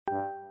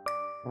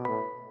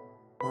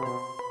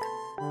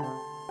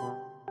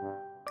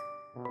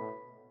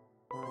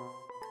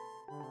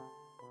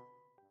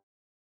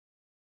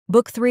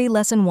Book 3,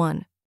 Lesson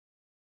 1.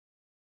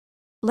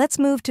 Let's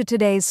move to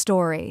today's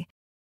story.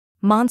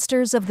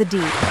 Monsters of the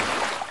Deep.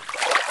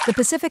 The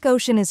Pacific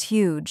Ocean is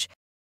huge,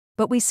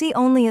 but we see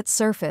only its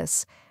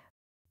surface.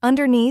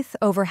 Underneath,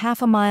 over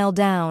half a mile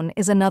down,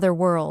 is another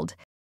world.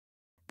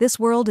 This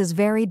world is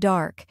very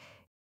dark.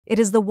 It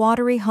is the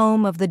watery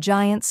home of the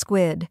giant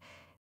squid.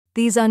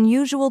 These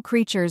unusual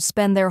creatures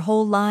spend their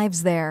whole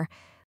lives there.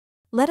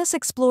 Let us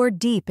explore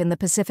deep in the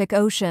Pacific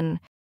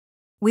Ocean.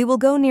 We will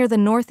go near the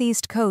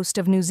northeast coast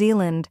of New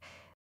Zealand.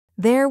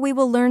 There we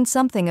will learn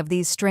something of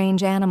these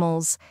strange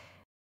animals.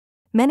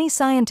 Many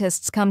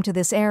scientists come to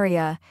this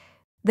area.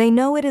 They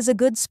know it is a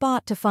good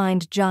spot to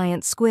find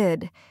giant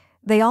squid.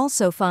 They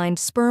also find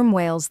sperm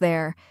whales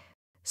there.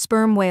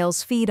 Sperm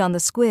whales feed on the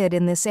squid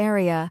in this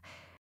area.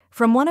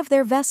 From one of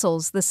their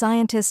vessels, the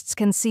scientists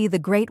can see the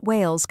great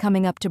whales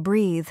coming up to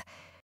breathe.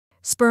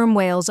 Sperm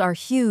whales are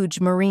huge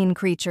marine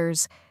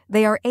creatures.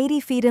 They are 80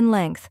 feet in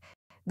length.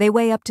 They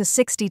weigh up to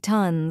 60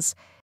 tons.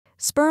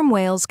 Sperm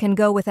whales can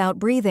go without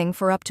breathing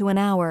for up to an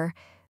hour.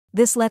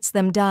 This lets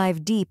them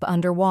dive deep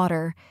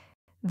underwater.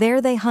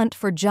 There they hunt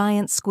for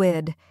giant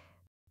squid.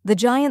 The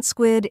giant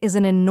squid is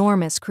an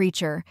enormous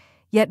creature,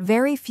 yet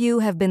very few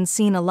have been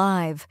seen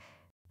alive.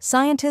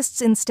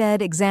 Scientists instead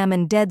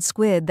examine dead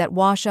squid that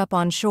wash up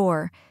on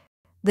shore.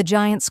 The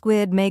giant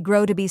squid may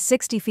grow to be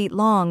 60 feet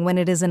long when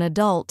it is an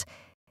adult.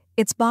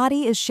 Its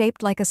body is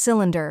shaped like a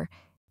cylinder.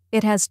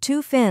 It has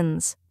 2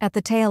 fins at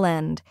the tail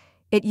end.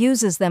 It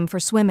uses them for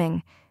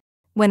swimming.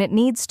 When it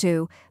needs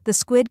to, the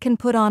squid can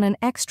put on an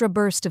extra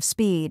burst of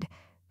speed.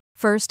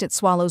 First it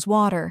swallows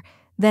water,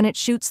 then it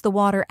shoots the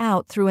water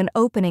out through an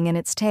opening in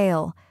its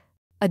tail.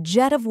 A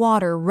jet of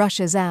water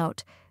rushes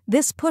out.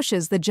 This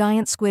pushes the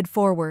giant squid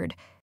forward.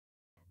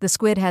 The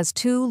squid has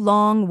 2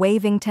 long,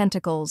 waving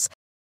tentacles.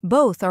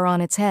 Both are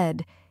on its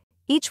head.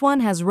 Each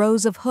one has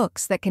rows of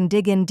hooks that can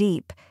dig in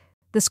deep.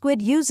 The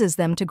squid uses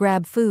them to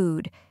grab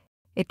food.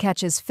 It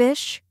catches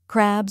fish,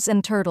 crabs,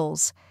 and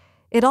turtles.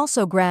 It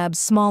also grabs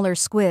smaller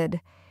squid.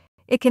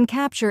 It can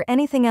capture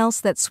anything else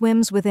that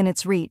swims within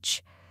its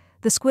reach.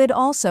 The squid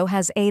also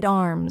has 8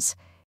 arms.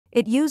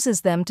 It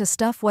uses them to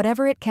stuff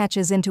whatever it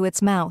catches into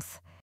its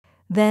mouth.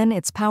 Then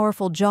its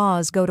powerful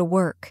jaws go to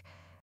work.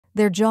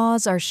 Their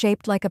jaws are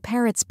shaped like a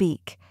parrot's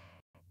beak.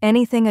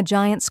 Anything a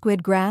giant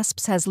squid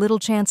grasps has little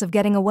chance of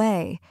getting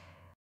away.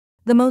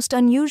 The most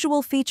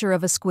unusual feature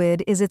of a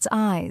squid is its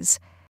eyes.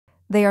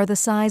 They are the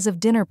size of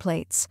dinner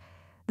plates.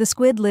 The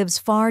squid lives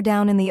far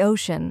down in the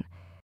ocean.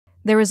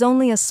 There is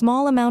only a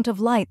small amount of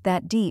light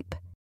that deep.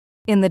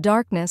 In the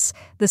darkness,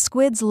 the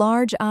squid's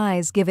large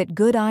eyes give it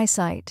good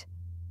eyesight.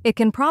 It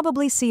can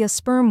probably see a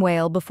sperm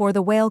whale before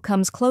the whale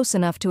comes close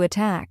enough to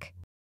attack.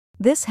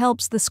 This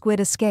helps the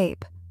squid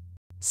escape.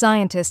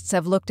 Scientists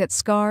have looked at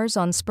scars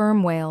on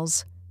sperm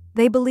whales.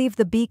 They believe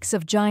the beaks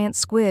of giant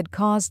squid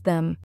caused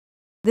them.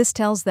 This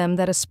tells them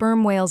that a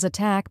sperm whale's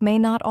attack may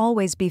not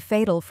always be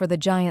fatal for the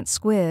giant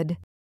squid.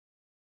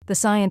 The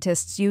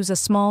scientists use a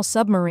small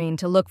submarine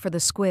to look for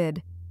the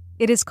squid.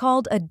 It is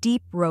called a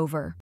Deep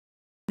Rover.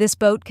 This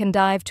boat can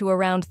dive to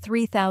around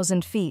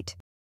 3,000 feet.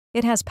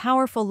 It has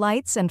powerful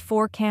lights and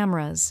 4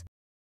 cameras.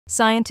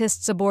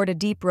 Scientists aboard a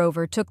Deep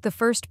Rover took the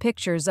first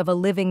pictures of a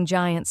living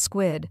giant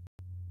squid.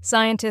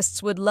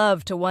 Scientists would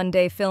love to one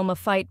day film a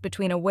fight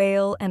between a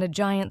whale and a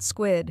giant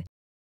squid.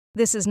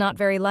 This is not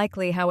very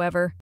likely,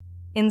 however.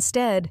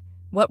 Instead,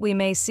 what we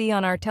may see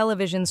on our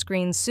television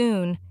screens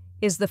soon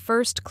is the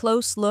first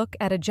close look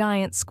at a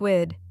giant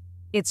squid.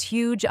 Its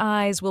huge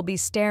eyes will be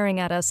staring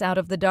at us out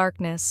of the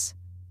darkness.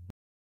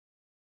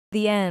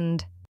 The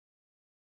end.